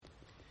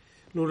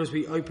Lord, as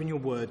we open your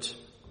word,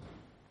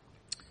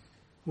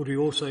 would we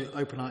also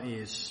open our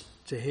ears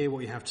to hear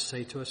what you have to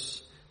say to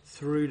us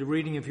through the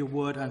reading of your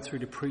word and through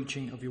the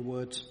preaching of your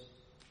words?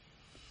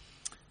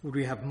 Would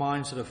we have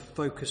minds that are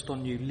focused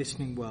on you,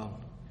 listening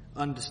well,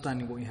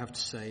 understanding what you have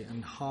to say,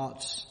 and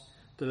hearts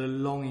that are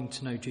longing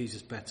to know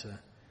Jesus better,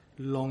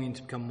 longing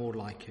to become more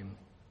like him?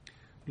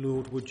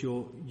 Lord, would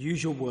you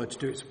use your word to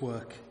do its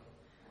work,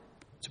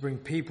 to bring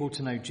people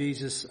to know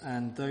Jesus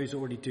and those who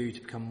already do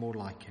to become more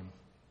like him.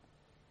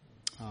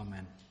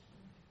 Amen.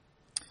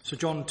 So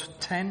John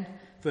 10,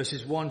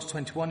 verses 1 to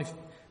 21. If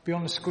be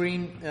on the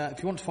screen,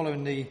 if you want to follow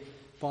in the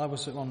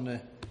Bibles on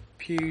the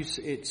pews,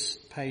 it's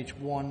page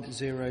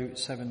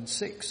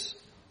 1076.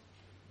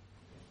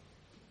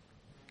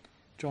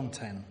 John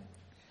 10.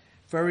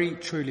 Very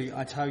truly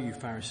I tell you,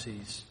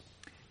 Pharisees,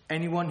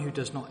 anyone who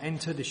does not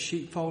enter the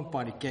sheepfold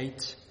by the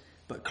gate,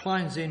 but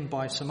climbs in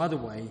by some other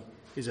way,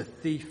 is a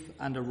thief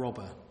and a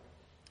robber.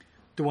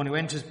 The one who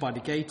enters by the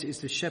gate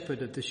is the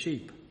shepherd of the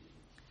sheep.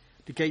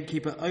 The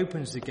gatekeeper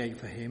opens the gate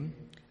for him,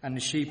 and the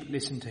sheep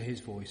listen to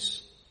his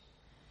voice.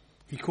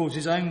 He calls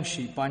his own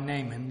sheep by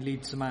name and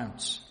leads them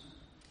out.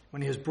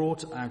 When he has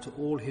brought out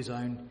all his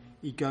own,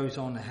 he goes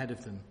on ahead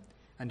of them,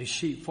 and his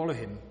sheep follow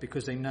him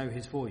because they know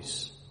his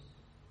voice.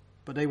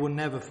 But they will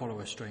never follow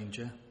a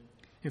stranger.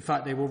 In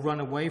fact, they will run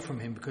away from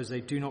him because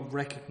they do not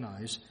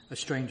recognize a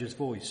stranger's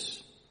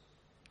voice.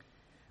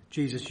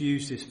 Jesus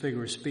used this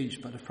figure of speech,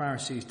 but the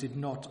Pharisees did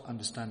not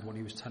understand what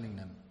he was telling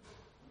them.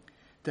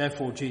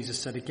 Therefore, Jesus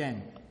said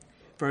again,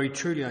 very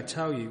truly I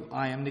tell you,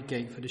 I am the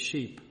gate for the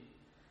sheep.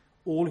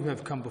 All who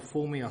have come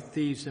before me are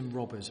thieves and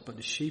robbers, but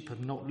the sheep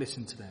have not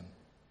listened to them.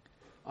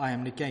 I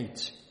am the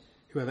gate.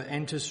 Whoever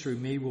enters through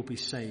me will be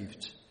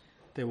saved.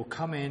 They will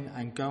come in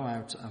and go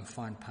out and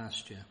find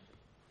pasture.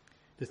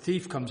 The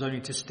thief comes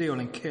only to steal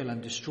and kill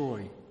and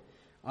destroy.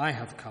 I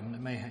have come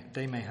that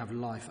they may have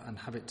life and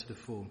have it to the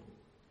full.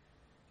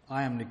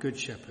 I am the good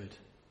shepherd.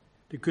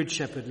 The good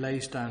shepherd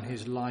lays down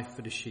his life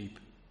for the sheep.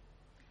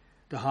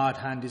 The hired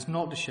hand is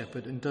not the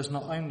shepherd and does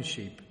not own the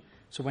sheep.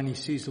 So when he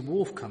sees the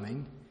wolf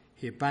coming,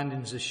 he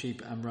abandons the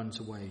sheep and runs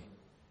away.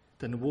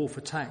 Then the wolf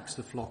attacks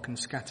the flock and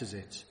scatters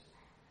it.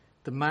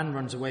 The man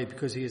runs away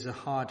because he is a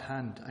hired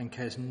hand and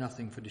cares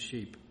nothing for the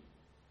sheep.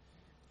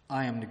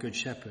 I am the good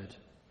shepherd.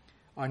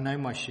 I know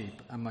my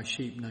sheep, and my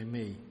sheep know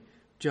me,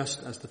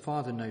 just as the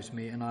Father knows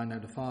me, and I know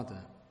the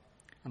Father.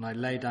 And I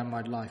lay down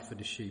my life for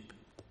the sheep.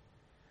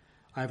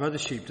 I have other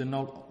sheep that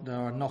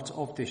are not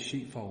of this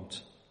sheepfold.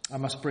 I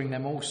must bring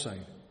them also.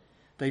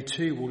 They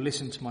too will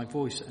listen to my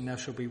voice, and there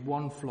shall be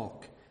one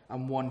flock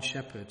and one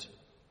shepherd.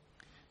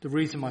 The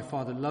reason my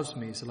Father loves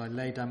me is that I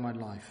lay down my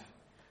life,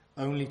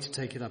 only to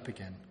take it up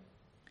again.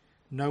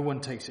 No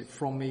one takes it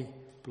from me,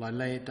 but I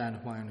lay it down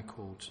of my own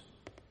accord.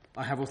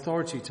 I have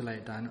authority to lay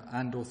it down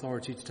and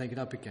authority to take it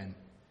up again.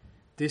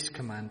 This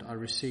command I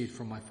received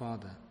from my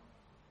Father.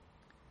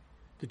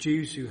 The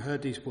Jews who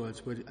heard these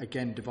words were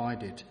again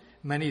divided.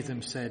 Many of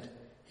them said,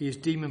 he is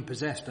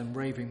demon-possessed and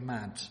raving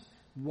mad.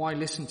 Why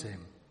listen to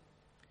him?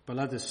 But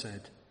others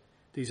said,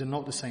 these are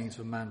not the sayings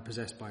of a man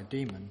possessed by a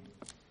demon.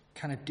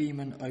 Can a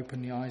demon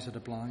open the eyes of the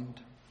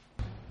blind?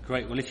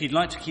 Great. Well, if you'd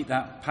like to keep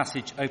that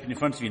passage open in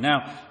front of you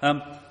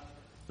now,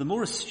 the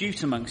more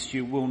astute amongst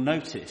you will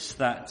notice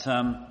that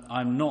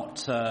I'm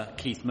not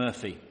Keith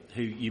Murphy,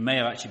 who you may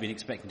have actually been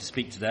expecting to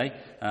speak today.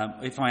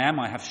 If I am,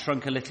 I have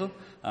shrunk a little.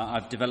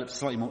 I've developed a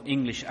slightly more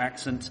English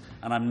accent,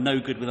 and I'm no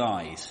good with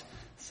eyes.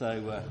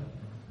 So,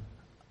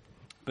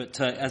 but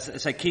as I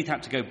say, Keith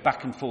had to go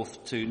back and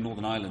forth to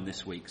Northern Ireland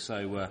this week,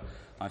 so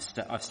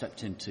I've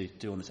stepped in to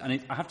do on this.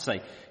 And I have to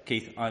say,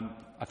 Keith,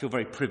 I feel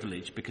very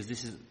privileged because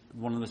this is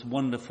one of the most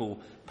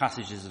wonderful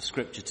passages of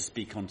Scripture to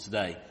speak on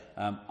today.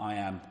 I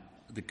am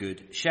the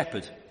Good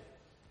Shepherd.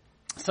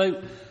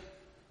 So,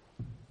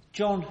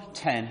 John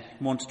 10,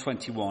 1 to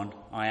 21,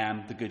 I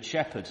am the Good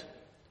Shepherd.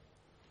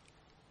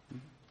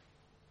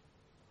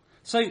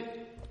 So,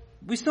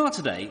 we start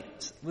today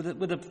with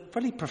a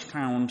fairly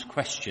profound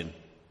question.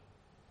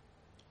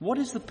 What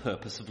is the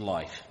purpose of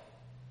life?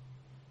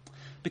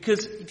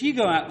 Because if you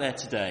go out there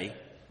today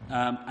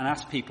and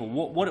ask people,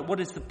 what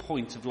is the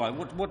point of life?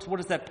 What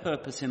is their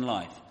purpose in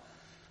life?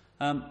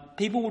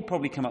 People would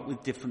probably come up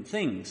with different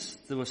things.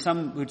 There were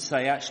some who would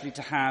say actually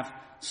to have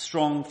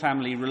strong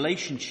family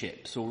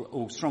relationships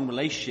or strong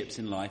relationships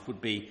in life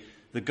would be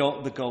the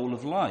goal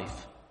of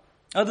life.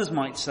 Others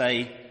might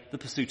say the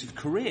pursuit of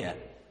career,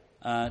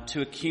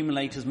 to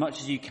accumulate as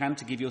much as you can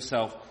to give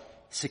yourself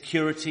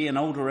security and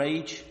older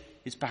age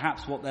is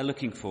perhaps what they're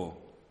looking for.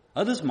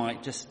 Others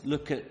might just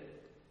look at,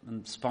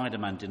 and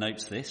Spider-Man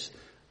denotes this,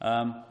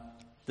 that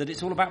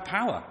it's all about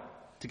power,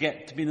 to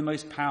get to be the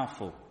most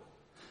powerful.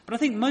 But I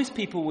think most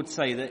people would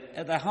say that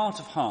at their heart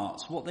of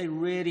hearts, what they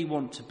really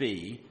want to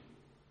be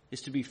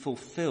is to be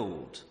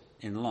fulfilled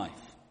in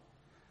life.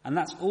 And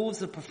that's always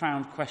the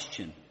profound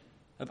question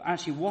of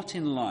actually what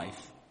in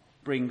life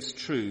brings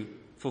true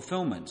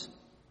fulfillment.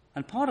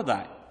 And part of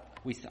that,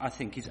 I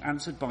think, is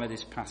answered by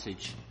this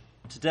passage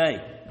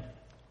today.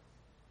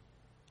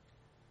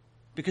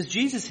 Because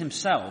Jesus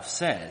himself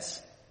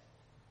says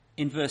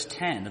in verse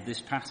 10 of this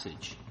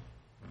passage,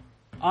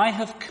 I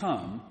have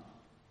come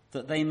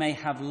that they may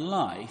have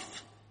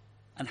life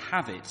and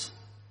have it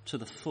to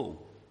the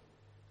full.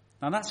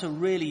 Now that's a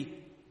really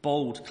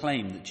bold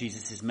claim that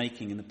Jesus is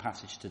making in the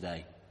passage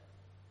today.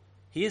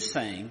 He is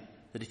saying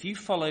that if you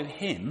follow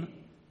him,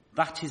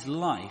 that is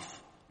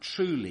life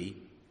truly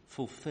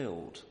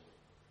fulfilled.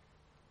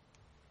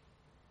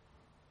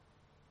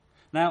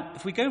 Now,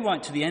 if we go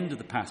right to the end of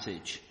the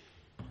passage,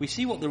 we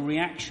see what the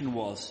reaction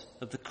was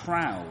of the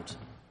crowd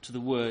to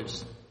the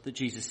words that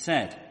Jesus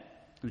said,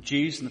 the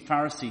Jews and the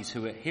Pharisees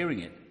who were hearing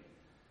it.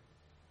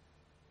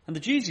 And the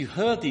Jews who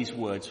heard these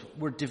words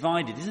were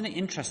divided. Isn't it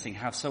interesting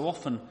how so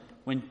often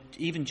when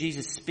even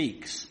Jesus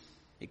speaks,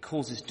 it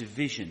causes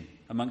division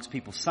amongst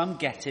people. Some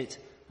get it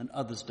and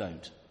others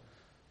don't.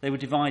 They were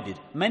divided.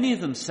 Many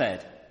of them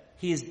said,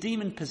 he is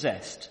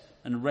demon-possessed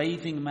and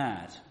raving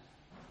mad.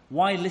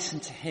 Why listen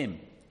to him?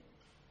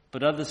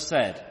 But others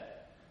said,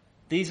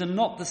 these are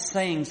not the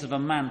sayings of a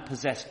man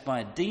possessed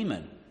by a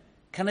demon.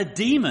 Can a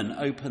demon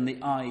open the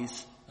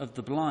eyes of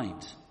the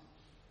blind?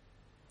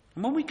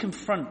 And when we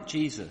confront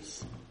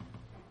Jesus,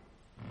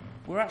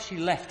 we're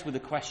actually left with a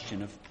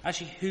question of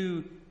actually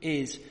who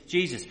is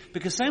Jesus?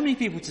 Because so many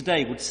people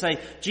today would say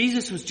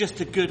Jesus was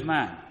just a good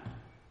man.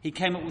 He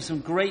came up with some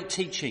great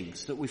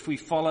teachings that if we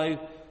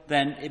follow,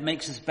 then it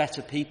makes us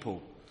better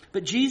people.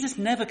 But Jesus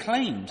never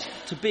claimed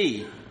to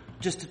be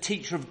just a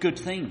teacher of good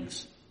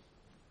things.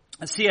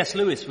 C.S.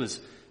 Lewis was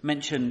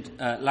mentioned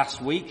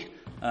last week,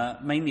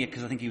 mainly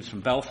because I think he was from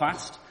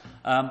Belfast,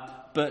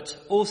 but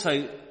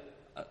also,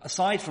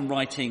 aside from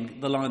writing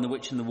The Lion, the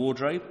Witch and the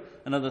Wardrobe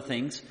and other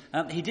things,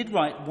 he did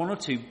write one or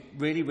two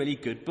really, really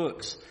good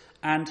books.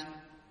 And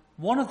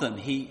one of them,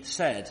 he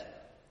said,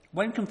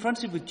 when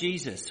confronted with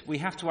Jesus, we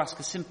have to ask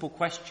a simple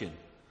question.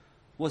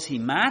 Was he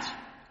mad?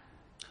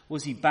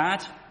 Was he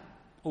bad?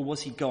 Or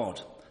was he God?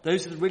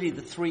 Those are really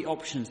the three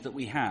options that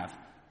we have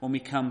when we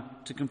come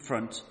to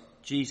confront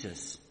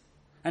Jesus.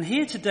 And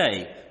here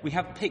today, we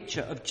have a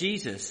picture of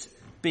Jesus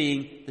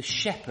being the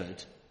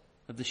shepherd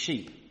of the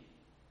sheep.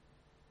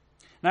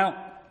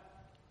 Now,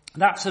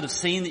 that sort of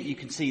scene that you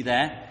can see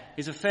there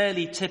is a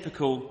fairly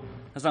typical,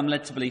 as I'm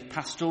led to believe,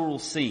 pastoral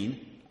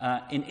scene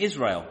in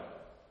Israel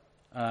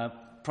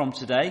from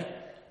today.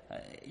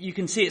 You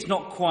can see it's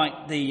not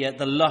quite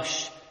the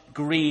lush,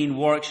 green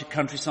Warwickshire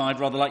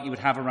countryside, rather like you would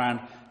have around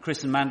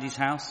Chris and Mandy's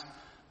house,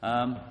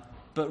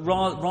 but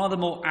rather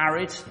more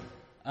arid.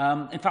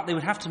 In fact, they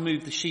would have to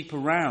move the sheep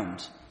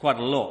around quite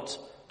a lot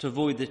to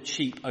avoid the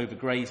sheep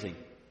overgrazing.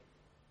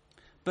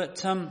 But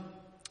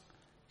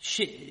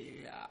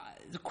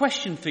the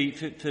question for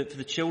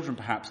the children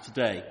perhaps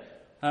today,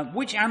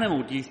 which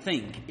animal do you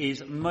think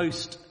is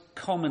most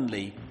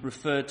commonly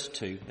referred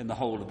to in the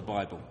whole of the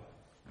Bible?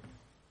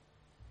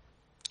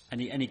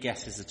 Any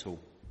guesses at all?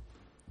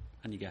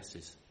 Any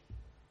guesses?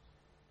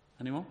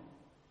 Anyone?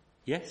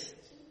 Yes?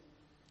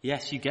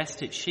 Yes, you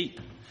guessed it, sheep.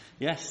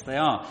 Yes, they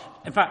are.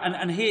 In fact,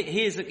 and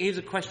here's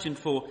a question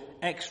for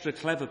extra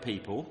clever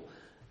people.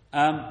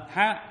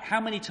 How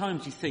many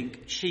times do you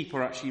think sheep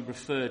are actually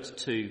referred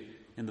to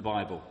in the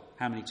Bible?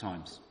 How many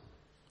times?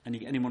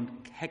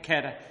 Anyone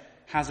care to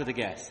hazard a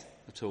guess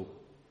at all?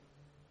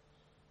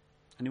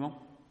 Anyone?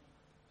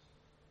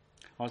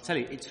 I'll tell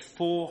you, it's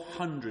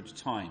 400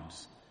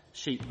 times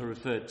sheep are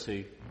referred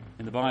to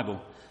in the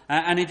Bible.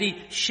 And indeed,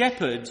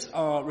 shepherds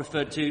are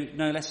referred to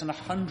no less than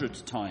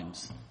 100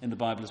 times in the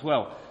Bible as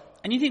well.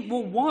 And you think,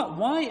 well,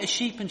 why are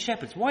sheep and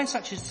shepherds? Why is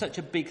such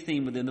a big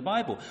theme within the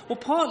Bible? Well,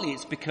 partly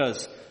it's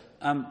because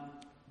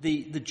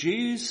the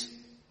Jews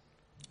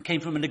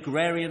came from an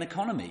agrarian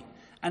economy,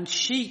 and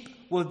sheep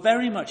were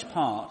very much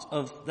part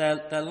of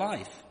their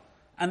life.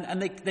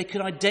 And they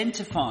could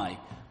identify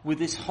with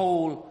this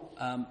whole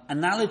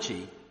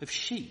analogy of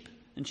sheep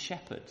and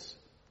shepherds.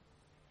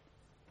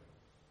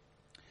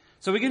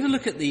 So we're going to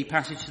look at the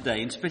passage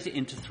today and split it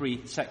into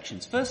three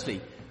sections.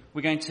 Firstly,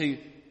 we're going to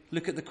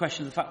look at the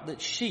question of the fact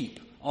that sheep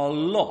are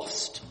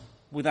lost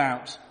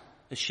without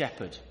a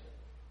shepherd.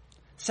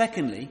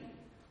 Secondly,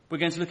 we're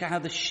going to look at how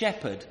the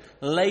shepherd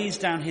lays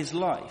down his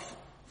life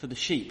for the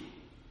sheep.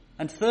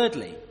 And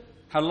thirdly,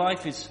 how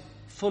life is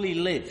fully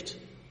lived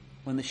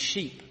when the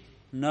sheep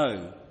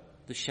know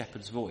the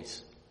shepherd's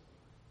voice.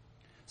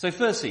 So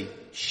firstly,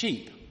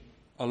 sheep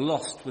are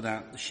lost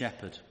without the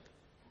shepherd.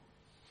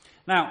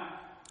 Now,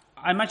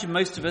 I imagine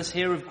most of us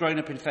here have grown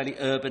up in fairly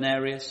urban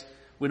areas.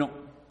 We're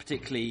not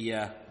particularly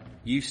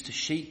used to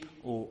sheep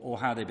or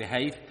how they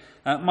behave.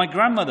 My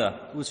grandmother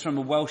was from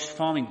a Welsh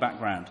farming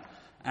background,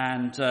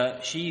 and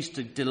she used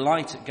to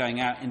delight at going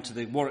out into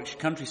the Warwickshire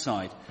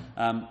countryside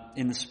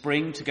in the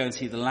spring to go and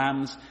see the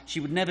lambs.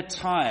 She would never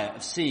tire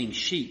of seeing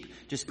sheep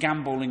just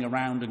gambolling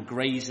around and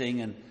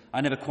grazing, and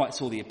I never quite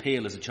saw the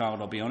appeal as a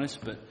child, I'll be honest,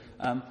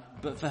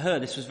 but for her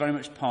this was very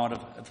much part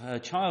of her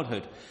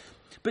childhood.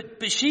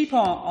 But sheep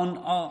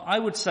are, I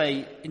would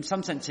say, in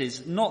some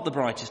senses, not the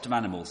brightest of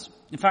animals.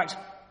 In fact,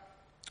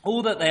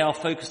 all that they are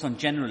focused on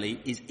generally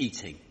is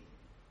eating.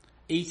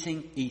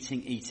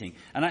 Eating.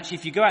 And actually,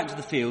 if you go out into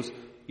the fields,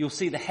 you'll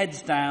see the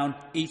heads down,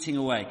 eating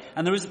away.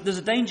 And there's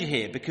a danger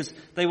here, because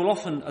they will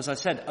often, as I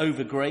said,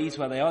 overgraze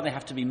where they are. They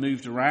have to be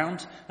moved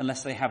around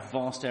unless they have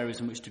vast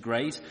areas in which to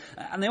graze.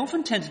 And they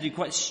often tend to do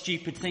quite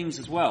stupid things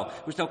as well,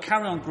 which they'll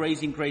carry on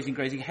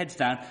grazing, heads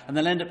down, and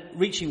they'll end up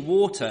reaching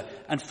water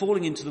and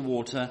falling into the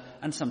water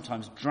and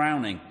sometimes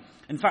drowning.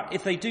 In fact,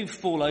 if they do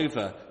fall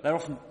over,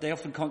 they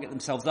often can't get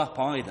themselves up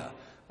either.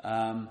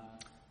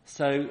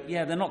 So,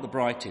 they're not the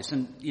brightest.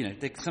 And,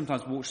 they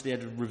sometimes walk to the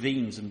edge of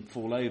ravines and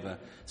fall over.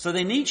 So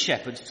they need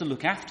shepherds to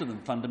look after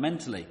them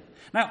fundamentally.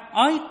 Now,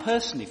 I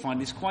personally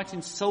find this quite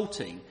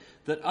insulting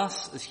that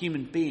us as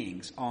human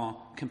beings are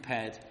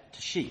compared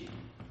to sheep.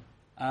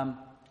 I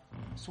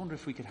just wonder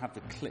if we could have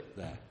the clip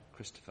there,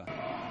 Christopher.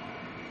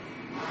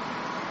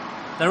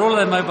 They're all on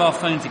their mobile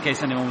phones in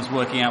case anyone was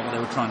working out what they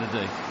were trying to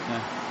do.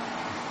 Yeah.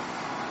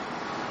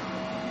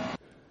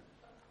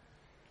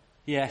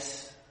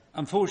 Yes,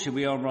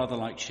 unfortunately we are rather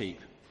like sheep,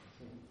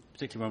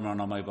 particularly when we're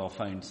on our mobile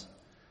phones.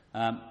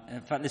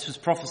 In fact, this was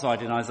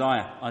prophesied in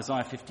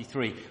Isaiah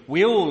 53.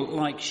 We all,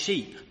 like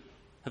sheep,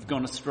 have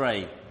gone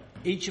astray.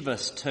 Each of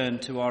us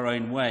turned to our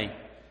own way.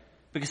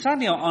 Because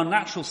sadly our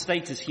natural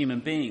state as human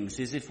beings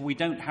is if we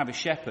don't have a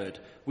shepherd,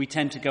 we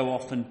tend to go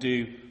off and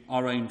do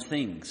our own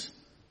things.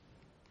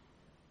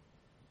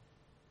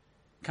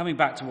 Coming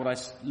back to what I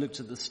looked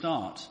at the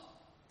start,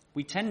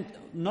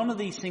 none of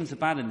these things are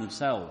bad in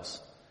themselves.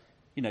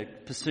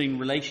 Pursuing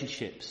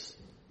relationships,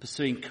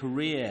 pursuing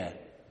career,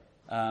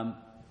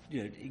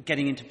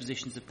 getting into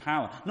positions of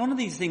power. None of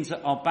these things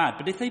are bad,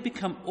 but if they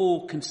become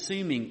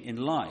all-consuming in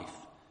life,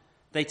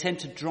 they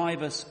tend to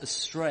drive us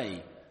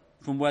astray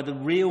from where the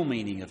real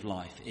meaning of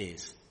life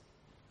is,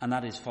 and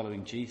that is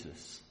following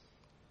Jesus.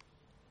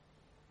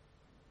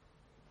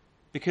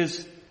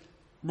 Because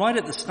right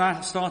at the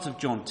start of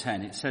John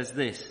 10, it says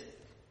this: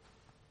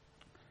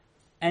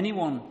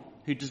 anyone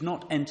who does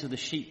not enter the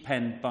sheep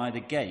pen by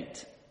the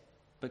gate,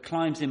 but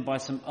climbs in by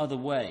some other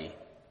way,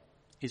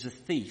 is a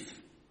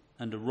thief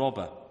and a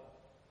robber.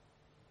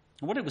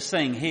 And what it was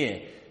saying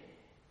here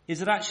is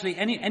that actually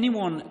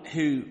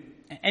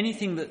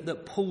anything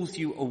that pulls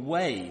you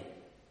away,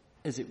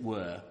 as it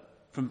were,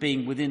 from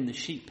being within the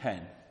sheep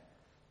pen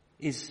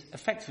is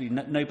effectively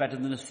no better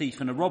than a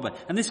thief and a robber.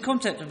 And this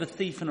concept of a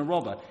thief and a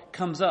robber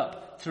comes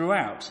up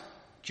throughout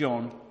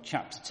John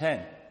chapter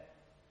 10.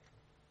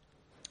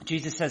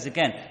 Jesus says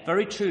again,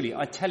 very truly,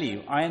 I tell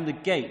you, I am the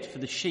gate for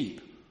the sheep.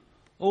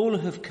 All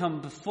who have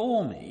come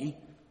before me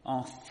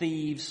are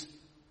thieves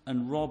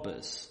and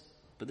robbers,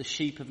 but the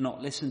sheep have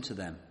not listened to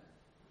them.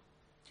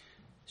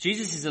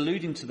 Jesus is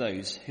alluding to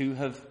those who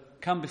have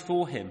come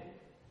before him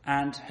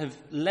and have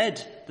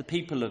led the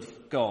people of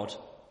God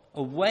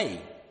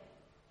away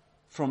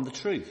from the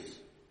truth,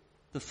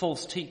 the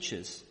false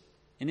teachers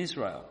in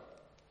Israel.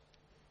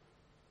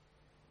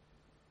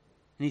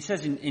 And he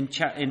says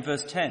in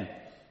verse 10,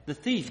 the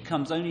thief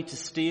comes only to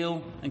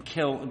steal and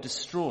kill and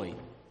destroy.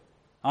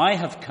 I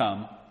have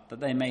come that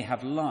they may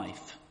have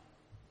life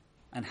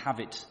and have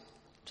it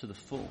to the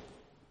full.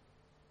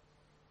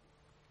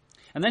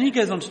 And then he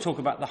goes on to talk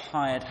about the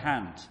hired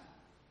hand.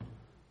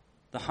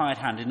 The hired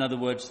hand, in other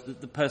words,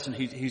 the person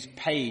who's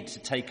paid to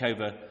take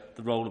over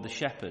the role of the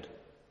shepherd.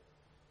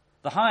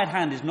 The hired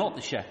hand is not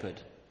the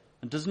shepherd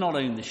and does not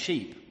own the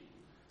sheep.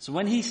 So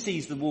when he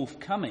sees the wolf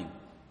coming,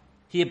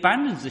 he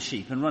abandons the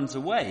sheep and runs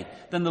away.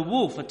 Then the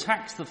wolf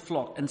attacks the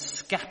flock and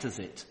scatters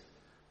it.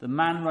 The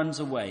man runs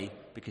away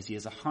because he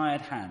is a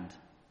hired hand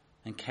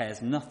and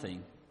cares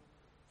nothing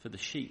for the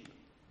sheep.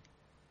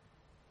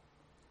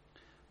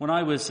 When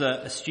I was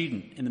a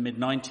student in the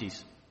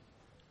mid-90s,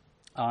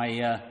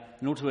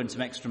 in order to earn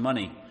some extra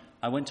money,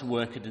 I went to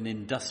work at an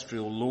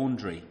industrial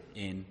laundry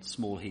in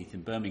Small Heath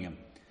in Birmingham.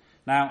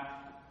 Now,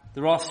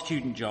 there are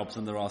student jobs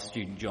and there are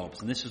student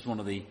jobs, and this was one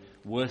of the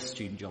worst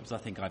student jobs I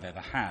think I've ever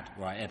had,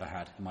 or I ever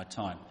had in my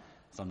time,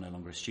 as I'm no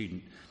longer a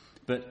student.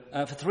 But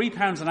for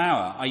 £3 an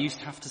hour, I used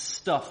to have to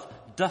stuff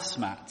dust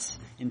mats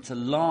into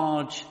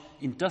large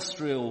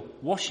industrial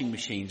washing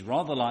machines,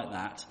 rather like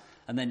that,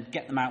 and then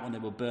get them out when they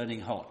were burning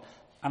hot.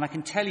 And I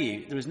can tell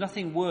you, there is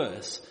nothing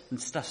worse than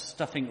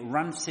stuffing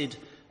rancid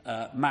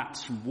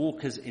mats from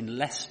Walker's in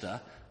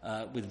Leicester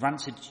with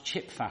rancid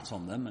chip fat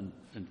on them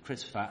and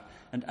crisp fat,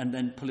 and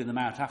then pulling them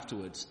out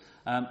afterwards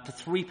for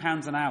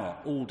 £3 an hour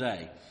all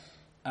day.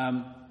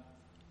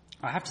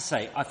 I have to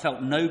say, I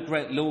felt no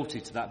great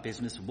loyalty to that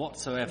business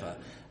whatsoever.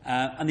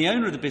 And the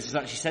owner of the business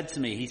actually said to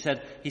me, he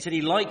said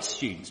he liked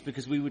students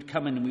because we would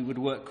come in and we would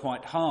work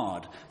quite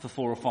hard for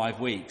 4 or 5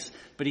 weeks.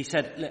 But he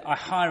said, look, I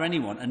hire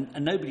anyone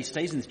and nobody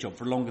stays in this job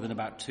for longer than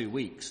about 2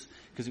 weeks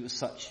because it was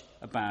such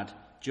a bad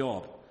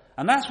job.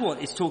 And that's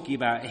what it's talking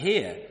about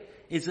here,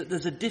 is that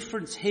there's a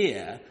difference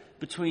here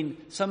between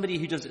somebody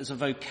who does it as a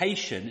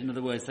vocation, in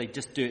other words, they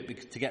just do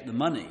it to get the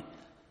money,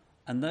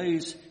 and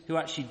those who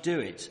actually do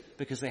it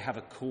because they have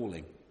a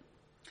calling.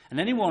 And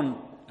anyone,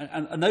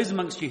 and those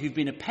amongst you who've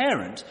been a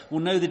parent will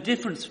know the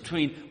difference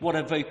between what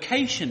a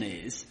vocation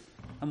is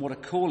and what a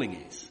calling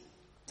is.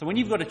 So when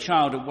you've got a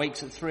child that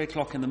wakes at 3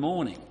 o'clock in the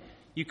morning,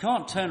 you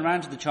can't turn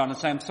around to the child and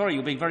say, I'm sorry,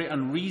 you're being very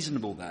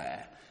unreasonable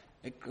there.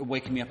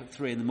 waking me up at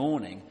 3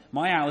 a.m.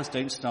 My hours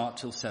don't start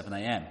till 7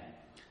 a.m.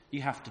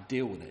 You have to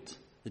deal with it.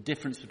 The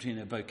difference between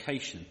a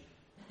vocation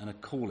and a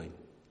calling.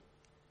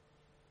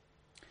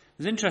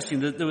 It's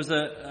interesting that there was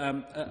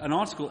an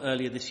article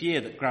earlier this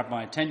year that grabbed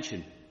my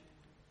attention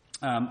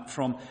and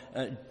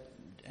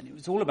it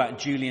was all about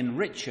Julian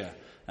Richer.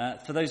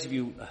 For those of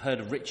you who heard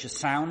of Richer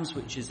Sounds,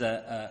 which is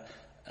a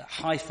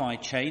hi-fi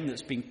chain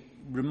that's been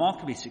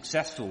remarkably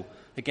successful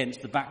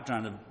against the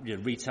background of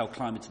retail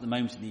climate at the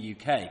moment in the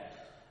UK.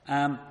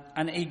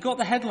 And he got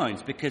the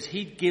headlines because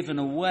he'd given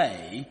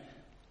away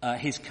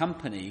his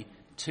company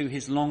to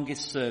his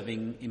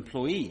longest-serving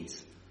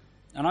employees.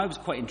 And I was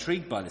quite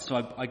intrigued by this, so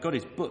I got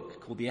his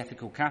book called The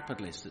Ethical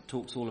Capitalist that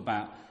talks all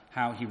about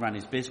how he ran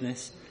his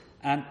business.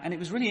 And it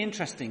was really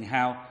interesting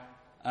how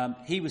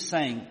he was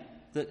saying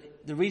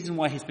that the reason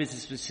why his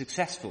business was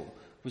successful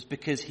was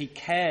because he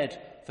cared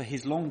for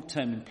his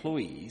long-term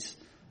employees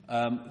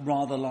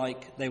rather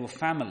like they were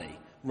family,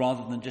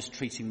 rather than just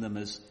treating them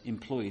as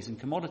employees and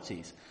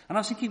commodities. And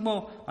I was thinking,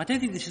 well, I don't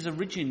think this is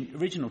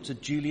original to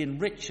Julian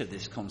Richer,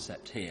 this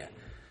concept here.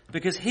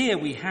 Because here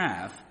we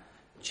have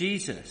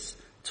Jesus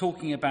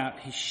talking about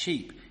his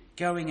sheep,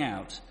 going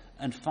out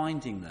and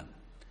finding them,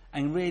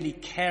 and really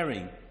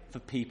caring for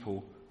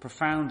people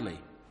profoundly,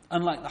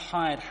 unlike the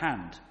hired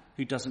hand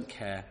who doesn't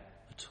care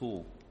at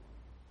all.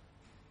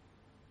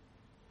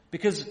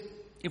 Because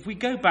if we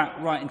go back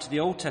right into the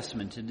Old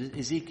Testament, in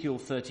Ezekiel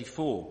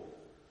 34,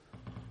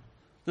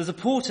 there's a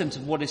portent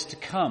of what is to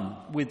come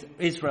with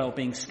Israel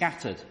being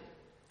scattered.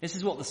 This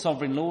is what the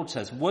sovereign Lord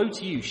says. Woe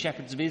to you,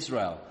 shepherds of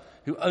Israel,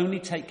 who only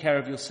take care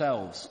of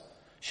yourselves.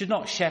 Should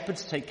not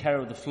shepherds take care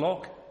of the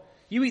flock?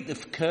 You eat the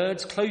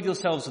curds, clothe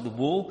yourselves with the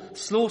wool,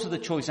 slaughter the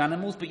choice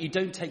animals, but you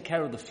don't take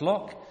care of the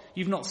flock.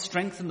 You've not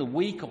strengthened the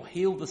weak or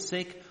healed the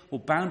sick or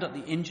bound up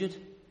the injured.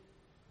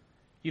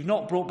 You've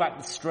not brought back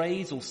the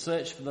strays or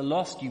searched for the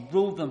lost. You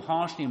ruled them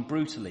harshly and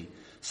brutally.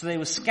 So they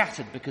were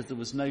scattered because there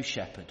was no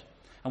shepherd.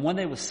 And when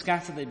they were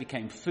scattered, they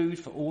became food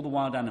for all the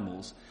wild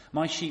animals.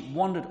 My sheep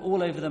wandered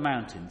all over the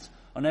mountains.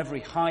 On every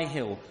high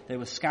hill, they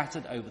were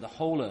scattered over the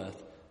whole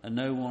earth, and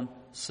no one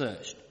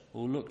searched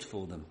or looked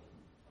for them.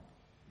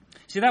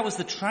 See, that was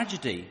the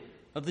tragedy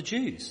of the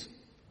Jews.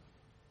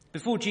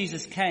 Before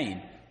Jesus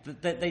came,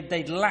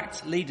 they'd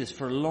lacked leaders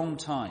for a long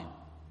time.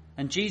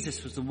 And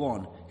Jesus was the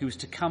one who was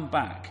to come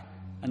back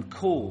and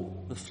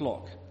call the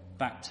flock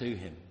back to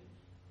him.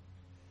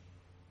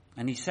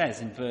 And he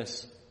says in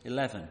verse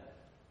 11,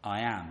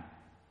 I am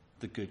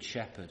the good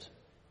shepherd.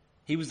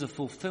 He was the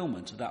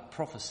fulfillment of that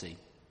prophecy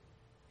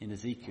in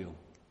Ezekiel.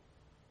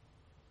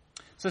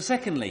 So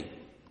secondly,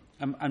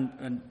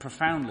 and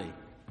profoundly,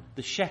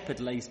 the shepherd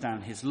lays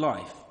down his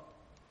life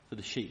for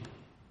the sheep.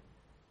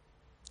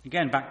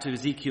 Again, back to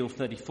Ezekiel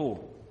 34.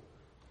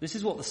 This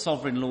is what the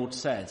sovereign Lord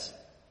says.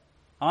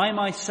 I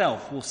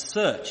myself will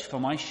search for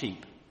my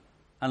sheep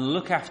and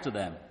look after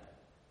them.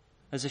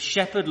 As a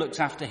shepherd looks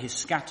after his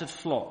scattered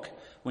flock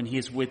when he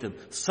is with them,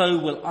 so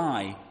will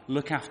I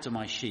look after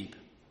my sheep.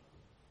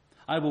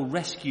 I will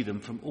rescue them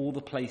from all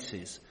the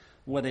places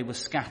where they were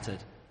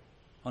scattered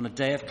on a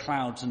day of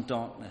clouds and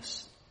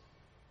darkness.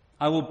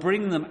 I will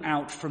bring them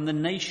out from the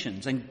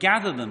nations and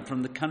gather them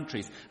from the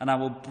countries, and I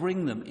will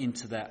bring them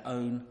into their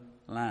own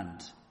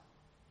land.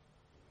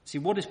 See,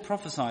 what is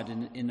prophesied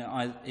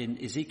in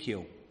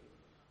Ezekiel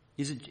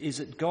is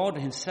that God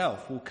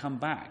himself will come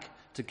back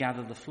to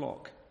gather the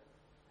flock.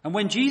 And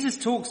when Jesus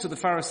talks to the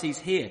Pharisees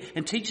here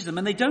and teaches them,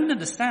 and they don't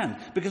understand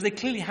because they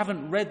clearly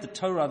haven't read the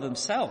Torah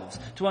themselves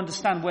to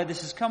understand where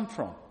this has come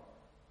from,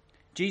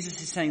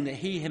 Jesus is saying that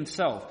he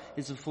himself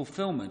is the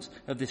fulfillment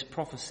of this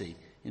prophecy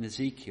in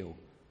Ezekiel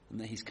and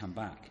that he's come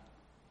back.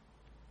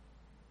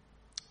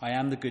 I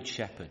am the good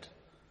shepherd.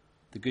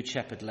 The good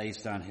shepherd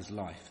lays down his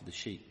life for the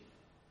sheep.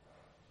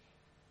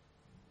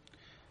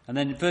 And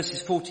then in verses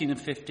 14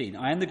 and 15,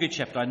 I am the good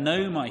shepherd. I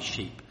know my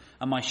sheep,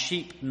 and my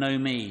sheep know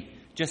me,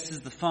 just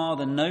as the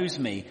Father knows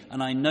me,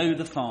 and I know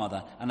the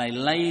Father, and I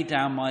lay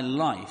down my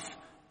life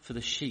for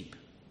the sheep.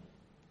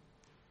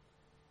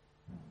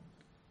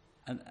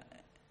 And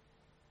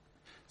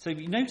so if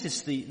you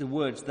notice the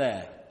words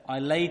there, I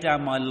lay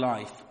down my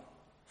life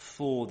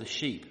for the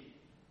sheep.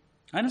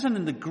 I understand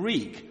in the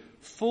Greek,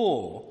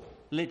 for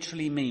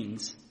literally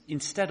means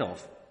instead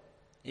of.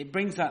 It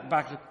brings that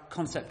back to the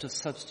concept of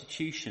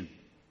substitution.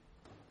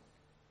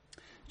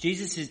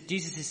 Jesus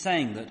is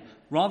saying that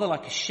rather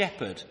like a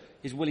shepherd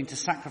is willing to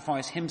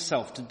sacrifice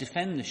himself to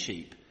defend the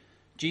sheep,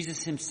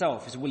 Jesus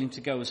himself is willing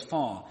to go as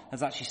far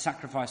as actually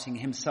sacrificing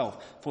himself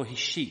for his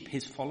sheep,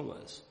 his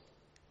followers.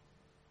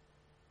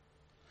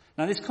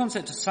 Now this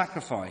concept of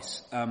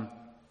sacrifice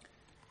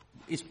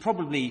is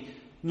probably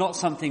not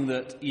something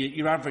that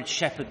your average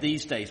shepherd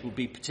these days will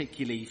be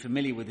particularly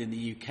familiar with in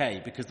the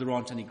UK because there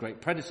aren't any great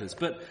predators.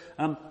 But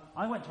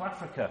I went to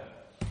Africa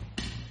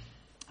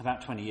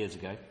about 20 years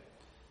ago,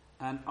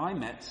 and I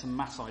met some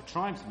Maasai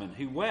tribesmen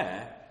who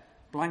wear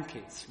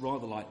blankets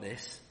rather like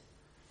this,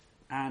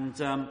 and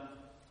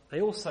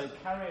they also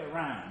carry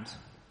around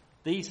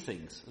these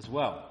things as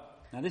well.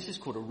 Now this is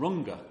called a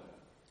runga,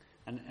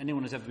 and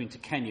anyone who's ever been to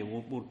Kenya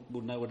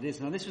will know what it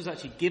is. Now, this was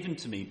actually given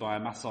to me by a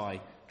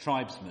Maasai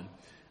tribesman,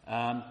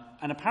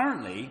 and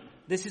apparently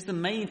this is the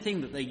main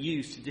thing that they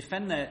use to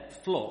defend their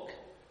flock,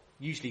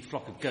 usually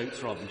flock of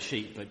goats rather than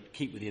sheep, but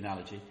keep with the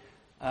analogy,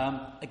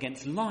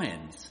 against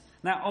lions.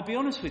 Now, I'll be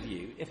honest with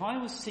you, if I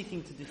was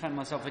seeking to defend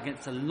myself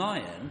against a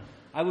lion,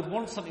 I would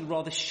want something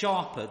rather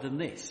sharper than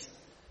this.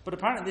 But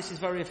apparently this is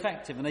very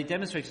effective, and they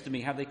demonstrated to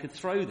me how they could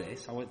throw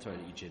this. I won't throw it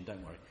at you, Jim,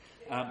 don't worry.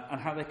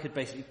 And how they could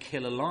basically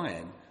kill a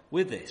lion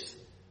with this.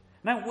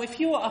 Now,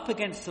 if you are up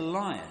against a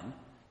lion,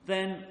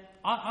 then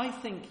I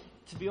think,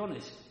 to be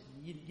honest,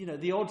 you know,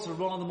 the odds are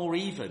rather more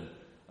even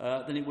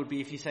than it would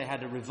be if you, say,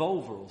 had a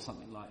revolver or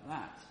something like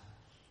that.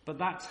 But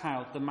that's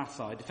how the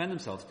Maasai defend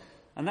themselves.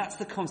 And that's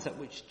the concept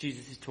which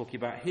Jesus is talking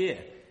about here,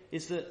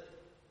 is that,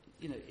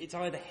 you know, it's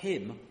either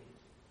him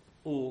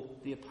or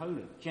the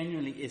opponent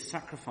genuinely is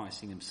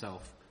sacrificing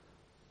himself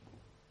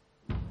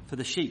for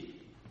the sheep.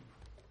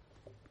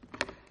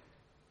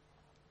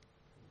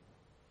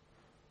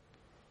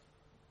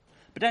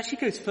 But it actually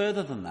goes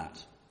further than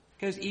that.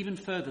 It goes even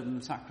further than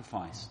the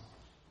sacrifice.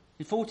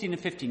 In 14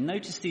 and 15,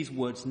 notice these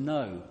words,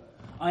 know.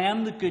 I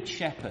am the good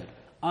shepherd.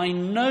 I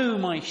know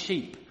my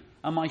sheep,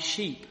 and my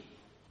sheep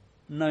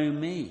know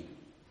me.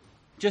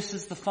 Just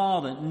as the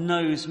Father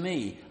knows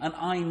me, and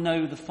I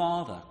know the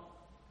Father.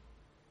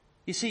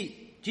 You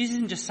see, Jesus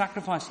isn't just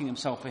sacrificing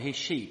himself for his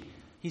sheep.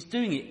 He's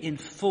doing it in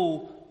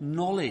full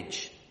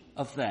knowledge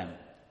of them.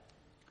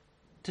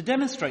 To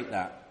demonstrate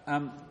that,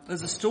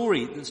 there's a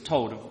story that's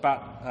told of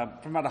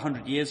from about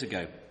 100 years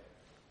ago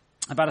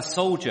about a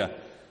soldier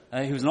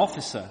who was an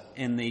officer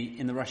in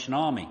the Russian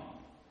army.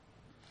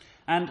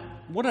 And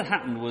what had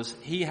happened was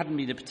he hadn't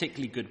been a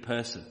particularly good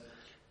person.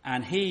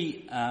 And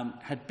he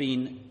had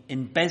been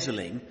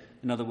embezzling,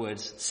 in other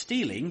words,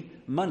 stealing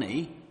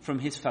money from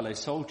his fellow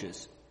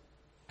soldiers.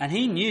 And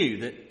he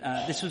knew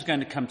that this was going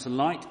to come to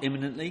light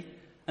imminently,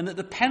 and that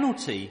the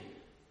penalty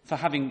for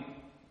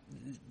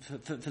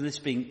this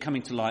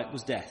coming to light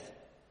was death.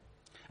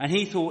 And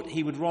he thought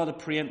he would rather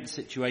preempt the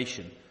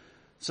situation.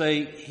 So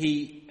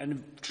he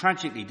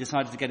tragically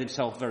decided to get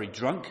himself very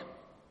drunk,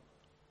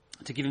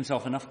 to give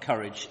himself enough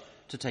courage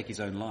to take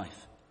his own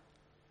life.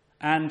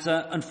 And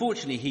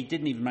unfortunately, he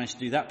didn't even manage to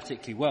do that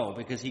particularly well,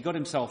 because he got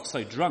himself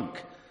so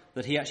drunk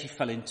that he actually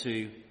fell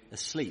into a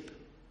sleep.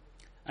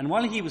 And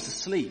while he was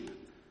asleep,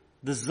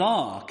 the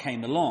Tsar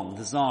came along.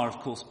 The Tsar, of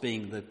course,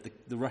 being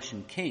the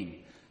Russian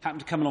king, happened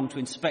to come along to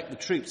inspect the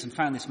troops and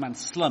found this man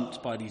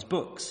slumped by these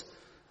books.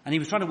 And he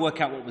was trying to work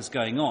out what was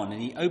going on.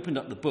 And he opened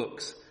up the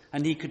books,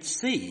 and he could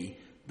see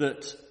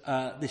that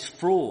this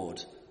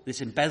fraud, this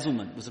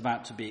embezzlement, was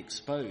about to be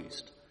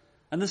exposed.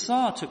 And the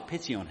Tsar took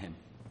pity on him.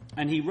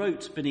 And he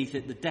wrote beneath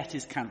it, the debt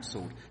is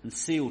cancelled, and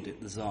sealed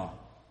it, the Tsar.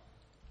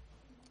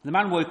 The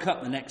man woke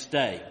up the next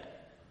day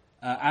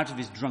out of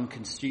his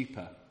drunken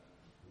stupor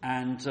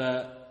and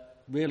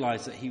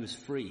realized that he was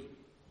free.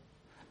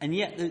 And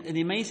yet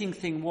the amazing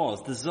thing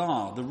was, the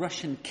Tsar, the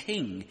Russian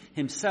king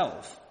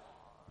himself,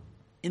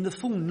 in the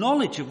full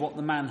knowledge of what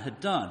the man had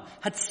done,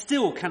 had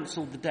still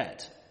cancelled the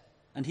debt,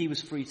 and he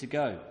was free to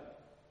go.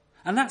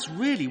 And that's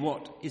really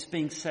what is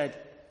being said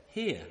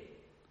here.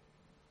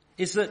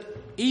 Is that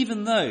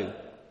even though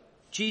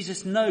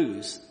Jesus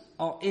knows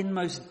our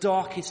inmost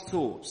darkest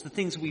thoughts, the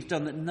things we've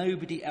done that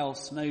nobody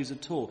else knows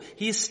at all,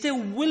 he is still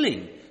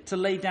willing to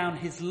lay down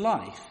his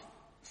life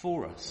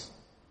for us.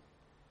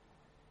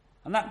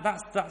 And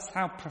that's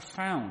how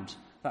profound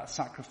that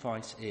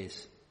sacrifice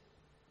is.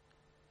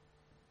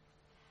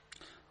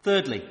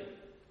 Thirdly,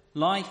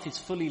 life is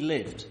fully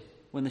lived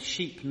when the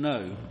sheep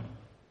know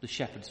the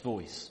shepherd's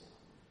voice.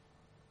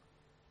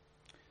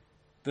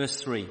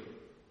 Verse 3.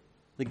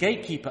 The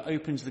gatekeeper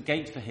opens the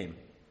gate for him,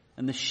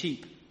 and the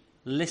sheep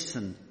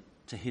listen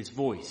to his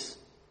voice.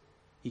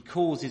 He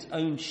calls his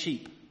own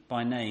sheep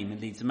by name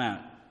and leads them out.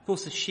 Of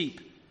course, the sheep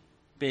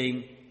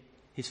being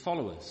his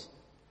followers.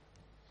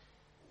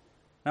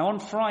 Now, on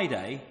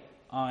Friday,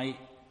 I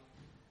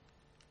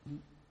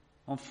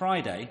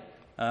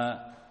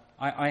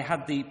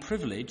had the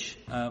privilege,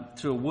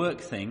 through a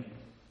work thing,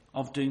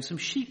 of doing some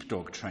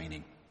sheepdog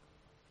training.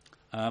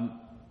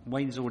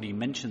 Wayne's already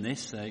mentioned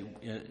this.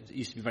 It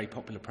used to be a very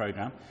popular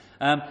program.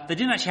 They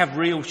didn't actually have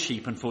real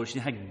sheep,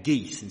 unfortunately. They had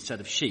geese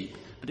instead of sheep,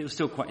 but it was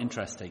still quite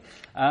interesting.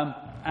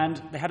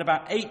 And they had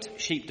about 8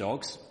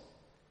 sheepdogs,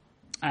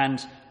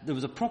 and there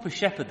was a proper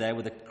shepherd there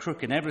with a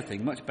crook and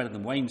everything, much better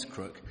than Wayne's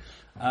crook.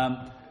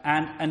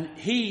 And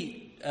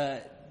he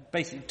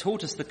basically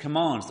taught us the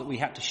commands that we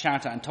had to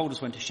shout out and told us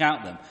when to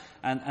shout them.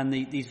 And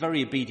these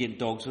very obedient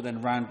dogs would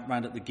then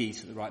round up the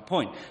geese at the right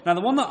point. Now,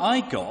 the one that I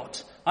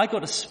got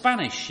a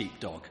Spanish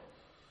sheepdog.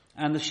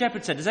 And the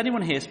shepherd said, does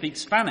anyone here speak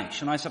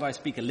Spanish? And I said, I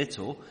speak a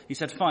little. He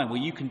said, fine,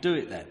 well, you can do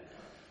it then.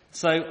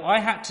 So I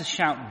had to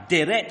shout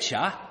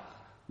derecha,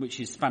 which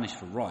is Spanish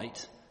for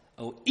right,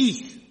 or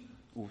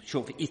or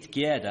short for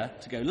izquierda,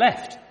 to go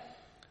left.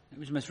 It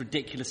was the most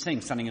ridiculous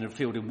thing, standing in a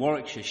field in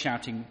Warwickshire,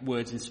 shouting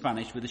words in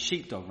Spanish with a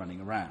sheepdog running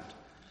around.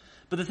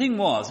 But the thing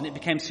was, and it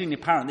became soon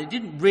apparent, that it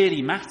didn't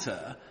really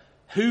matter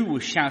who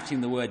was shouting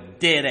the word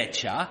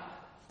derecha,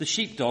 the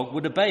sheepdog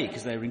would obey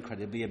because they were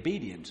incredibly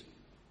obedient.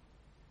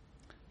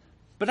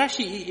 But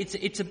actually,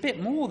 it's a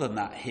bit more than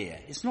that here.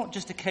 It's not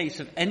just a case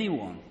of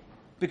anyone,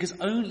 because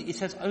it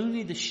says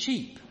only the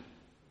sheep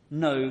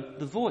know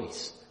the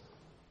voice.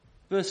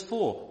 Verse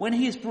 4, when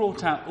he has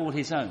brought out all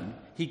his own,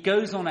 he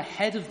goes on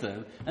ahead of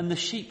them, and the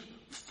sheep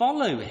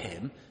follow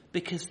him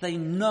because they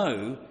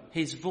know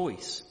his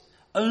voice.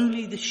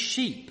 Only the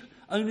sheep,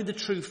 only the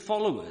true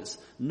followers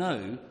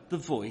know the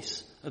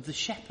voice of the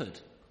shepherd.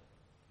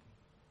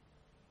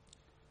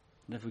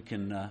 And if we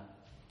can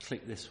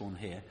click this one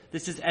here.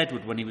 This is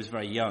Edward when he was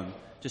very young,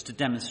 just to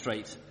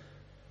demonstrate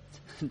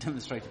a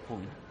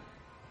point.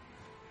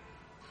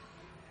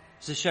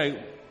 To show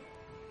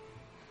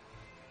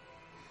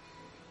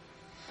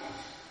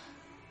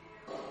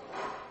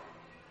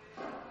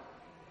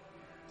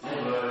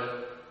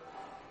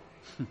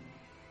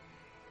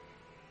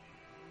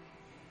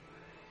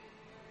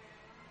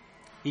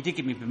he did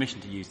give me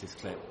permission to use this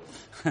clip.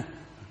 But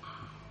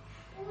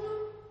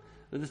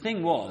the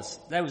thing was,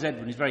 there was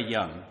Edward, he was very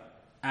young,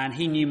 and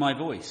he knew my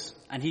voice,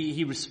 and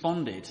he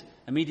responded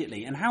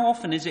immediately. And how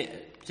often is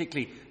it,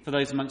 particularly for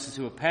those amongst us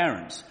who are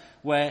parents,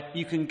 where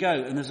you can go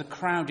and there's a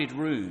crowded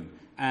room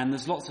and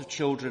there's lots of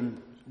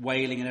children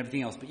wailing and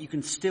everything else, but you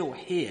can still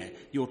hear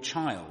your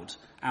child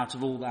out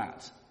of all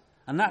that.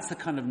 And that's the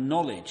kind of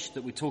knowledge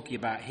that we're talking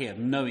about here,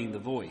 knowing the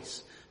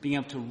voice, being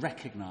able to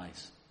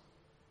recognize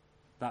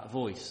that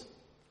voice.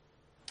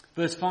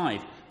 Verse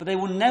 5, but they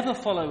will never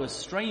follow a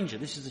stranger.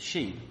 This is the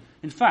sheep.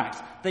 In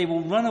fact, they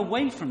will run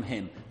away from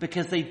him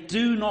because they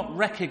do not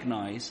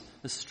recognize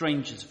a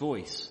stranger's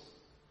voice.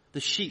 The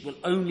sheep will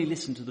only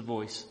listen to the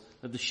voice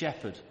of the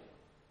shepherd.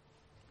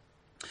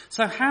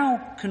 So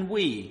how can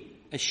we,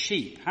 as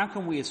sheep, how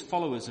can we as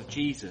followers of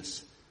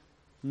Jesus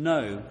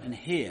know and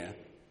hear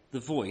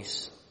the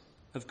voice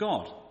of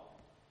God?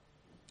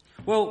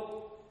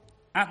 Well,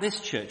 at this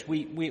church,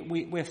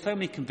 we're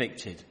firmly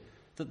convicted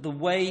that the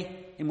way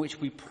in which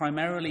we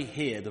primarily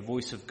hear the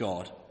voice of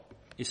God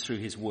is through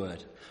his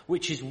word,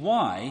 which is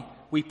why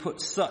we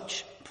put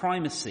such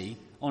primacy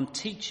on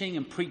teaching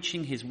and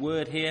preaching his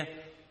word here,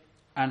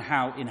 and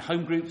how in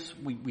home groups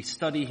we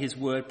study his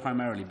word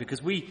primarily,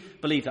 because we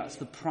believe that's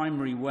the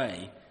primary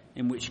way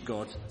in which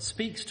God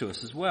speaks to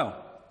us as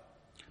well.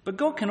 But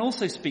God can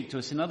also speak to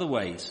us in other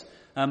ways.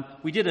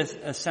 We did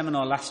a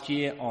seminar last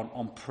year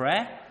on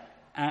prayer,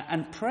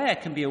 and prayer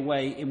can be a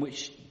way in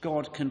which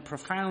God can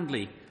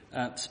profoundly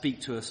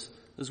speak to us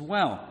as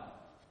well.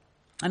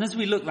 And as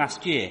we looked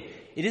last year,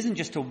 it isn't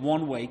just a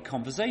one-way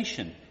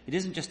conversation. It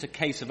isn't just a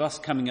case of us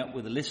coming up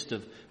with a list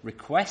of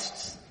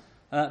requests,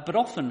 but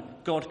often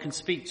God can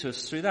speak to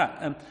us through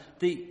that. And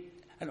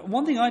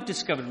one thing I've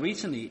discovered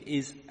recently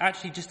is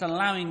actually just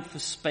allowing for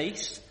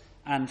space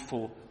and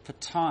for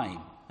time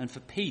and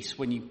for peace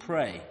when you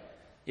pray,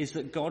 is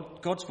that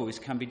God's voice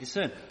can be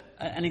discerned.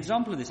 An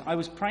example of this, I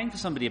was praying for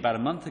somebody about a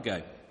month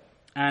ago,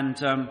 and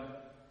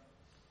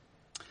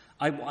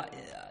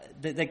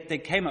they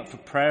came up for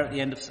prayer at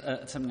the end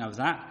of something I was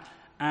at,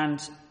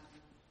 and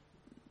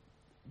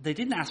they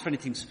didn't ask for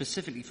anything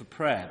specifically for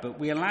prayer, but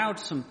we allowed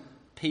some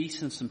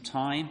peace and some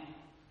time,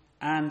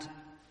 and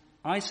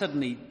I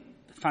suddenly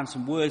found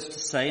some words to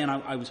say, and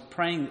I was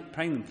praying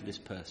them for this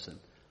person.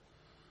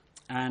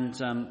 And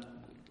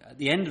at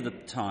the end of the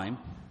time,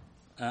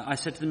 I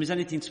said to them, is there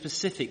anything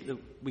specific that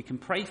we can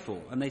pray for?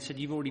 And they said,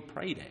 you've already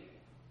prayed it.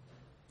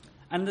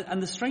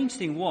 And the strange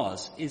thing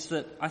is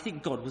that I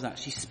think God was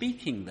actually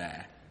speaking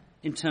there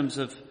in terms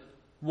of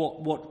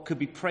what could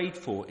be prayed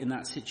for in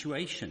that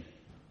situation.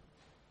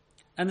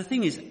 And the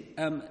thing is,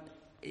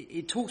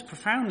 it talks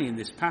profoundly in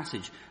this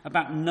passage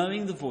about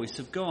knowing the voice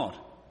of God,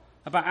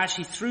 about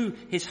actually through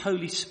his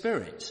Holy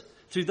Spirit,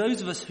 through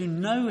those of us who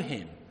know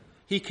him,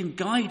 he can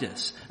guide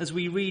us as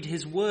we read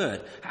his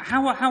word.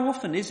 How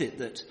often is it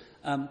that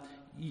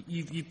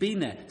you've been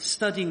there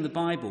studying the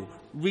Bible,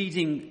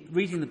 reading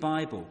the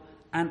Bible,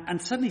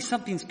 and suddenly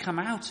something's come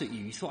out at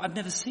you. You thought, I've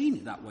never seen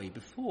it that way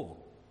before.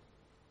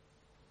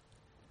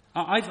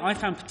 I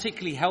found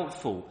particularly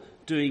helpful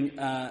doing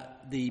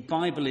the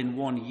Bible in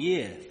 1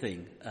 year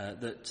thing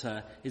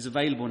that is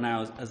available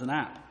now as an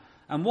app.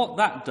 And what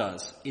that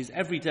does is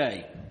every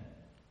day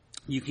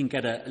you can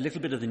get a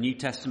little bit of the New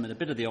Testament, a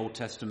bit of the Old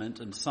Testament,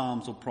 and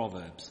Psalms or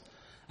Proverbs.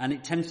 And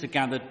it tends to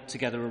gather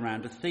together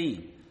around a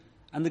theme.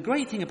 And the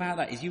great thing about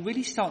that is you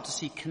really start to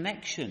see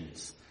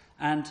connections,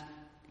 and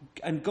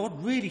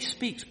God really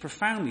speaks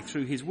profoundly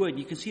through his word.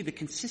 You can see the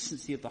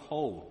consistency of the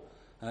whole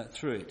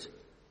through it.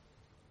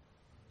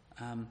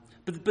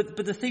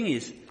 But the thing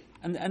is,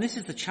 and this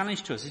is the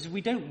challenge to us, is if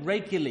we don't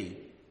regularly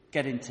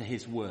get into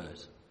his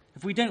word,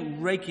 if we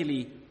don't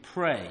regularly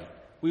pray,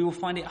 we will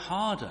find it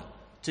harder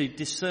to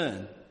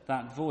discern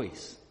that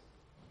voice.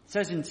 It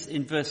says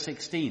in verse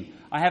 16,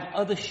 I have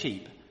other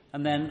sheep,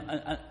 and then,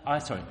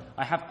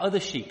 I have other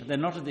sheep, but they're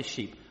not of this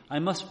sheep. I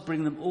must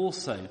bring them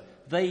also.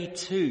 They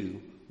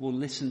too will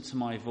listen to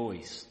my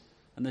voice,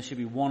 and there should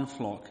be one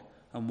flock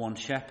and one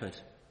shepherd.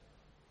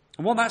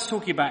 And what that's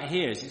talking about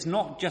here is it's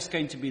not just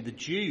going to be the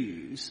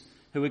Jews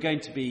who are going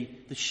to be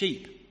the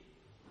sheep,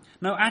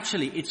 No,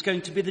 actually, it's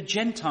going to be the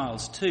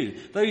Gentiles too,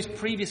 those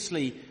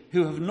previously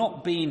who have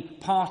not been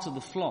part of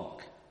the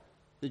flock,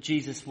 that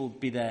Jesus will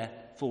be there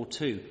for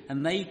too.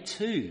 And they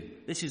too,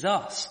 this is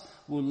us,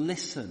 will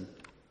listen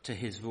to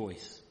his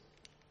voice.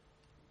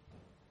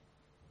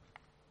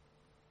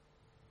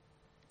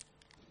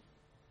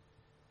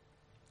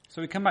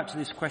 So we come back to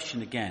this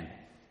question again.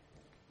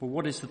 Well,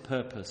 what is the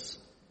purpose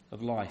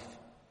of life?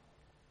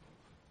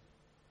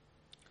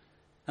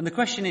 And the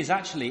question is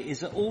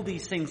that all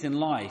these things in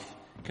life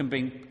can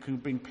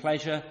bring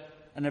pleasure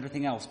and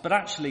everything else. But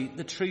actually,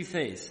 the truth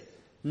is,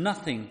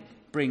 nothing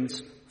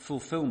brings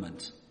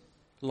fulfillment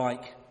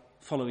like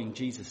following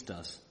Jesus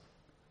does.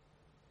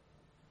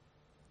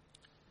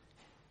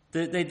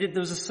 There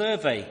was a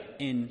survey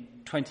in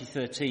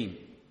 2013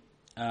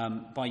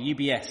 by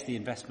UBS, the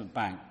investment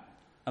bank,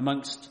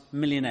 amongst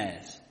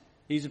millionaires.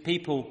 These are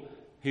people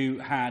who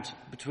had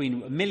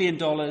between $1 million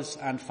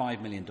and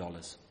 $5 million.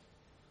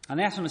 And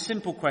they asked them a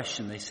simple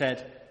question. They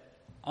said,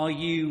 do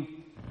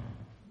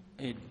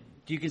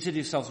you consider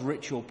yourselves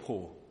rich or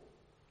poor?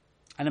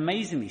 And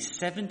amazingly,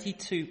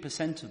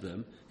 72% of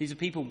them, these are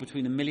people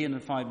between $1 million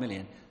and $5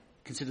 million,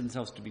 consider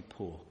themselves to be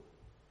poor.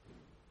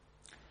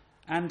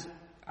 And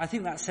I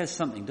think that says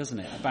something, doesn't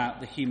it,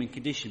 about the human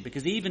condition?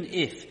 Because even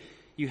if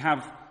you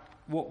have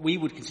what we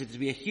would consider to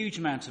be a huge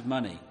amount of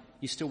money,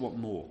 you still want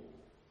more.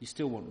 You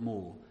still want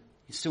more.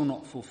 You're still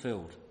not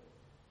fulfilled.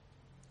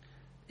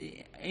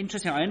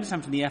 Interesting, I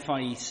understand from the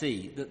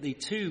FIEC that the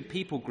two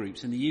people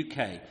groups in the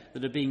UK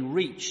that are being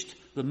reached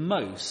the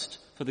most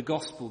for the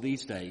gospel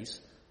these days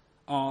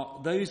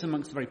are those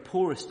amongst the very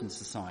poorest in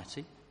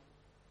society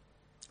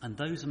and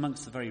those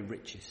amongst the very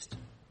richest.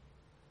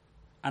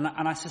 And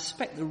I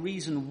suspect the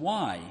reason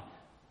why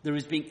there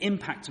is being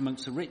impact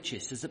amongst the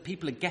richest is that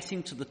people are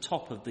getting to the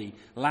top of the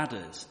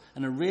ladders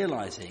and are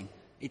realising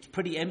it's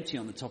pretty empty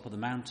on the top of the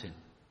mountain.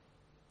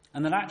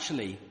 And that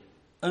actually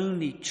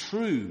only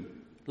true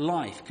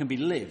life can be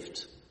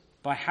lived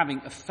by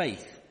having a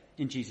faith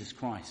in Jesus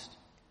Christ.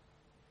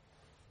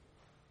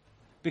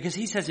 Because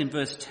he says in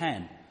verse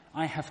 10,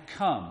 I have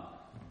come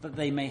that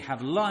they may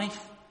have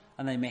life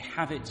and they may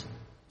have it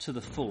to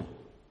the full.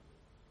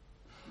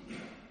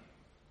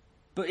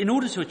 But in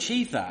order to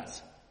achieve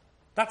that,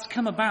 that's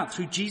come about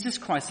through Jesus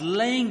Christ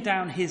laying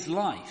down his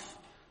life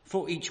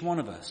for each one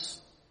of us.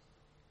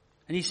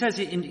 And he says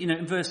it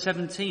in verse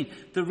 17,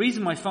 the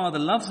reason my Father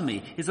loves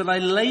me is that I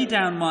lay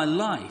down my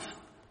life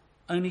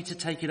only to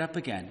take it up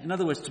again. In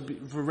other words,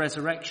 for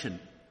resurrection.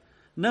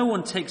 No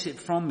one takes it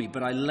from me,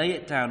 but I lay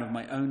it down of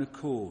my own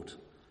accord.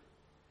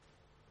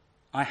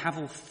 I have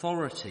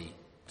authority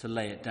to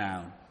lay it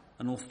down,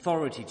 and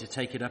authority to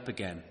take it up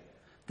again.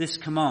 This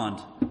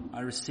command I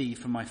receive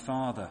from my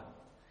Father.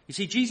 You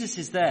see, Jesus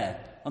is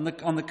there on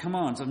the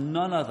commands of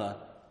none other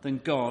than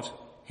God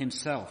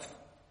himself.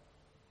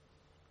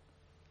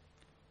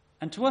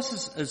 And to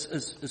us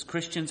as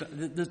Christians,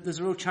 there's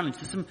a real challenge.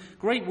 There's some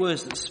great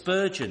words that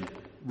Spurgeon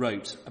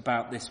wrote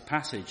about this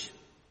passage.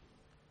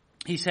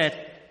 He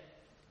said,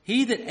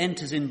 he that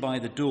enters in by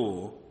the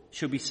door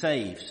shall be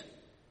saved,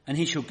 and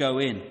he shall go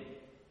in.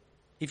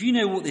 If you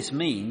know what this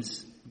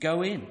means,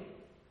 go in.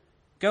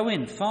 Go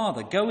in,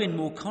 Father, go in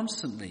more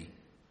constantly.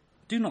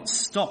 Do not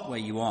stop where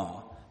you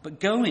are, but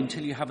go in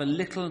till you have a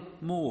little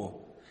more.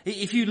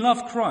 If you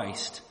love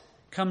Christ,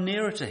 come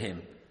nearer to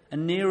him,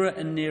 and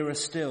nearer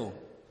still.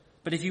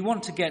 But if you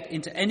want to get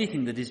into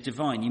anything that is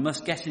divine, you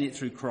must get in it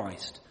through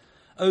Christ.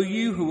 O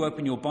you who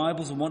open your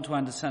Bibles and want to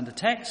understand a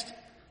text,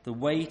 the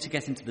way to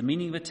get into the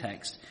meaning of a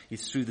text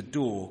is through the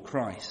door,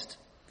 Christ.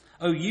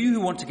 O you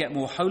who want to get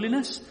more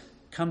holiness,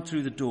 come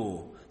through the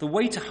door. The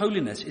way to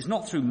holiness is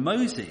not through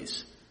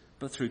Moses,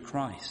 but through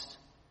Christ.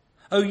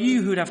 O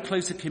you who would have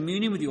closer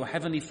communion with your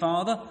heavenly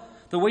Father,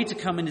 the way to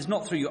come in is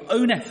not through your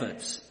own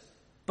efforts,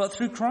 but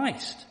through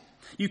Christ.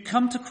 You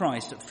come to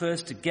Christ at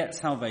first to get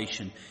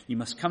salvation. You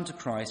must come to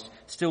Christ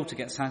still to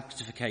get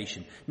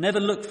sanctification.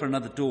 Never look for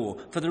another door,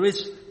 for there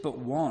is but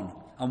one,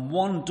 and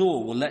one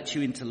door will let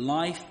you into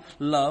life,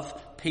 love,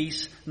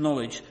 peace,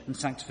 knowledge, and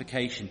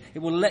sanctification. It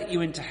will let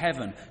you into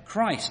heaven.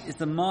 Christ is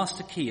the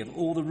master key of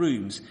all the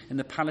rooms in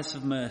the palace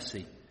of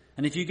mercy.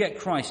 And if you get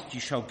Christ, you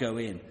shall go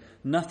in.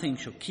 Nothing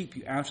shall keep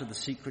you out of the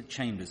secret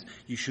chambers.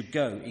 You should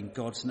go in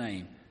God's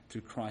name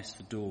through Christ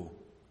the door.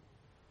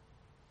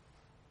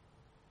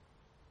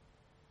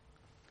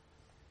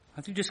 I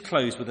think just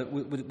close with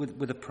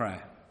a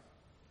prayer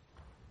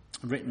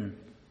written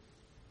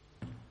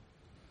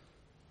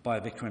by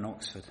a vicar in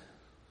Oxford.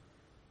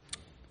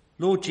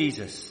 Lord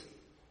Jesus,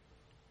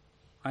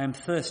 I am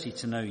thirsty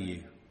to know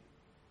you.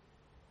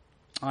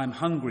 I am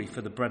hungry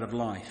for the bread of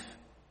life.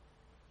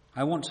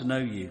 I want to know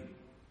you.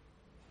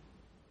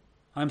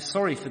 I am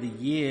sorry for the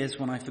years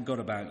when I forgot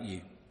about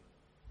you.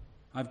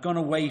 I've gone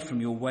away from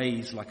your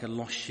ways like a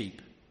lost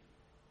sheep.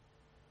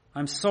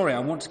 I'm sorry, I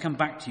want to come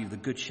back to you, the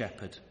Good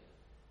Shepherd.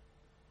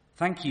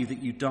 Thank you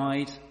that you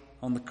died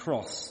on the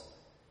cross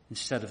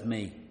instead of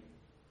me.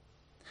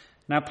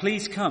 Now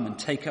please come and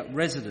take up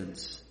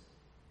residence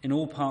in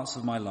all parts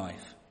of my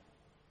life.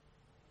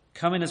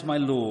 Come in as my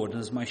Lord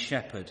and as my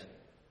Shepherd.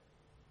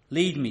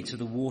 Lead me to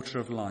the water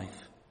of life.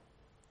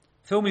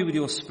 Fill me with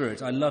your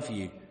Spirit. I love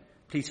you.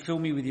 Please fill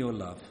me with your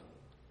love.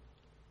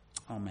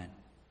 Amen.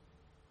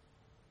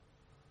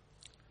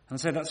 And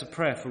so that's a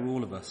prayer for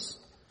all of us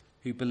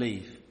who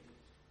believe.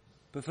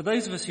 But for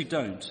those of us who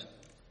don't,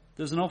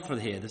 there's an offer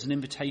here. There's an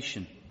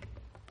invitation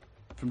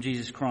from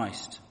Jesus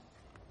Christ.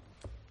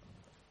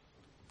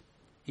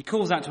 He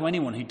calls out to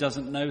anyone who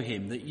doesn't know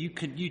him that you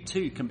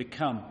too can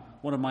become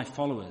one of my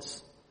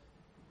followers.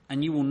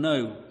 And you will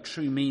know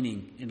true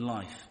meaning in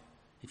life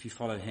if you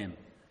follow him.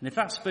 And if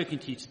that's spoken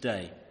to you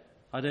today,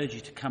 I'd urge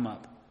you to come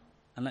up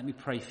and let me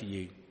pray for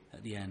you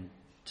at the end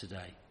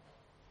today.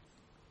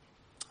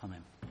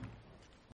 Amen.